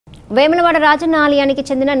వేములవాడ రాజన్న ఆలయానికి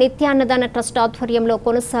చెందిన నిత్య అన్నదాన ట్రస్ట్ ఆధ్వర్యంలో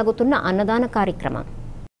కొనసాగుతున్న అన్నదాన కార్యక్రమం.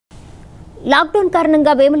 లాక్డౌన్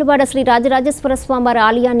కారణంగా వేములవాడ శ్రీ రాజరాజేశ్వర స్వామివారి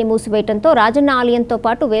ఆలయాన్ని మూసివేయడంతో రాజన్న ఆలయంతో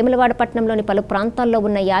పాటు వేములవాడ పట్టణంలోని పలు ప్రాంతాల్లో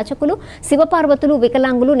ఉన్న యాచకులు, శివపార్వతులు,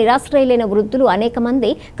 వికలాంగులు, నిరాశ్రయులైన వృద్ధులు అనేక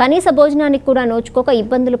మంది కనీస భోజనానికి కూడా నోచుకోక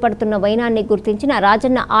ఇబ్బందులు పడుతున్న వైనాన్ని గుర్తించిన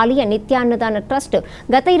రాజన్న ఆలయ నిత్య అన్నదాన ట్రస్ట్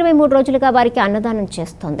గత 23 రోజులుగా వారికి అన్నదానం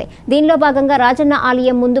చేస్తోంది. దీనిలో భాగంగా రాజన్న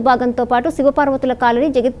ఆలయం ముందు భాగంతో పాటు శివపార్వతుల కాలనీ,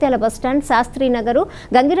 జగిత్యాల బస్టాండ్, శాస్త్రీనగర్,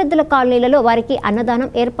 గంగిరెద్దుల కాలనీలలో వారికి అన్నదానం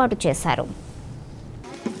ఏర్పాటు చేశారు.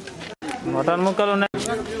 మటన్ ముక్కలు ఉన్నాయి.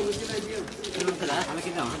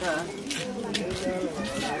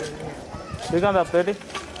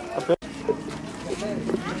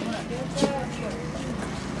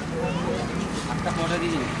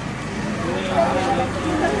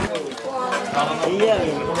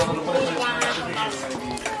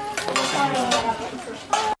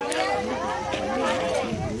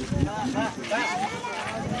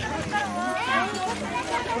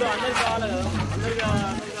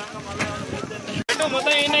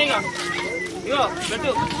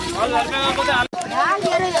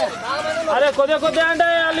 అరే కొద్దిగా అంటే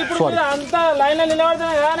వాళ్ళు ఇప్పుడు అంతా లైన్ లో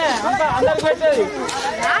నిలబడుతున్నాయి కానీ అంతా అందరికి పెట్టేది.